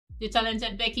The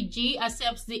talented Becky G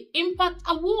accepts the Impact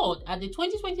Award at the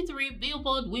 2023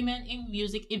 Billboard Women in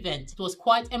Music event. It was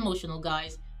quite emotional,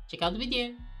 guys. Check out the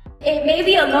video. It may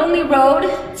be a lonely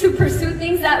road to pursue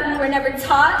things that we were never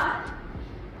taught.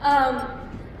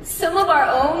 Some of our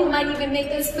own might even make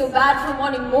us feel bad for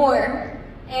wanting more.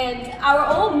 And our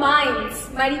own minds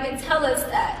might even tell us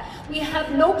that we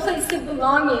have no place to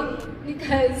belong in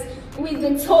because we've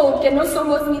been told que no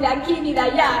somos ni de aquí ni de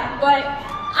allá. But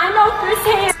I know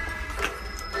firsthand.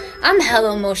 I'm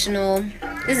hella emotional.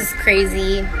 This is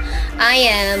crazy. I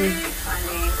am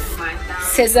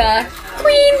SZA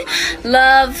queen.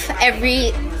 Love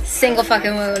every single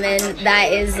fucking woman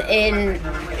that is in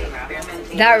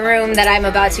that room that I'm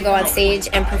about to go on stage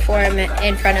and perform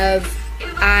in front of.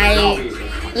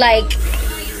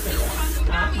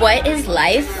 What is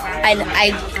life?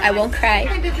 I won't cry.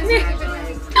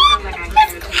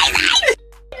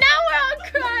 Now we're all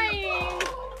crying.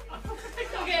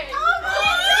 Okay. Oh my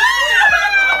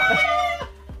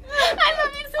God! I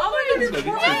love you so much.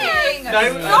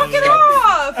 Knock it off!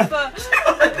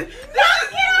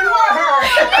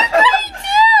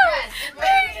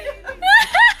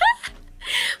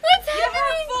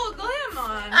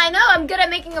 I know, I'm good at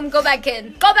making them go back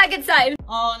in. Go back inside.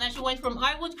 Oh, now she went from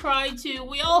I would cry to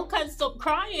we all can't stop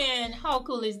crying. How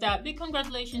cool is that? Big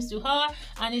congratulations to her.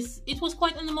 And it was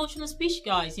quite an emotional speech,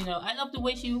 guys. You know, I love the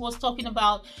way she was talking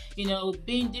about, you know,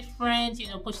 being different, you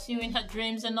know, pursuing her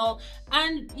dreams and all.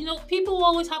 And, you know, people will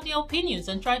always have their opinions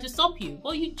and try to stop you.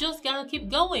 But you just gotta keep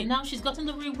going. Now she's gotten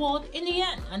the reward in the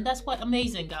end. And that's quite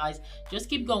amazing, guys. Just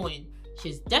keep going.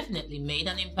 She's definitely made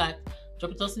an impact.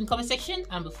 Drop it us in the comment section,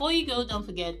 and before you go, don't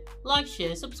forget, like,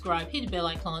 share, subscribe, hit the bell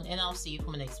icon, and I'll see you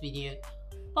for my next video.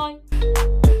 Bye!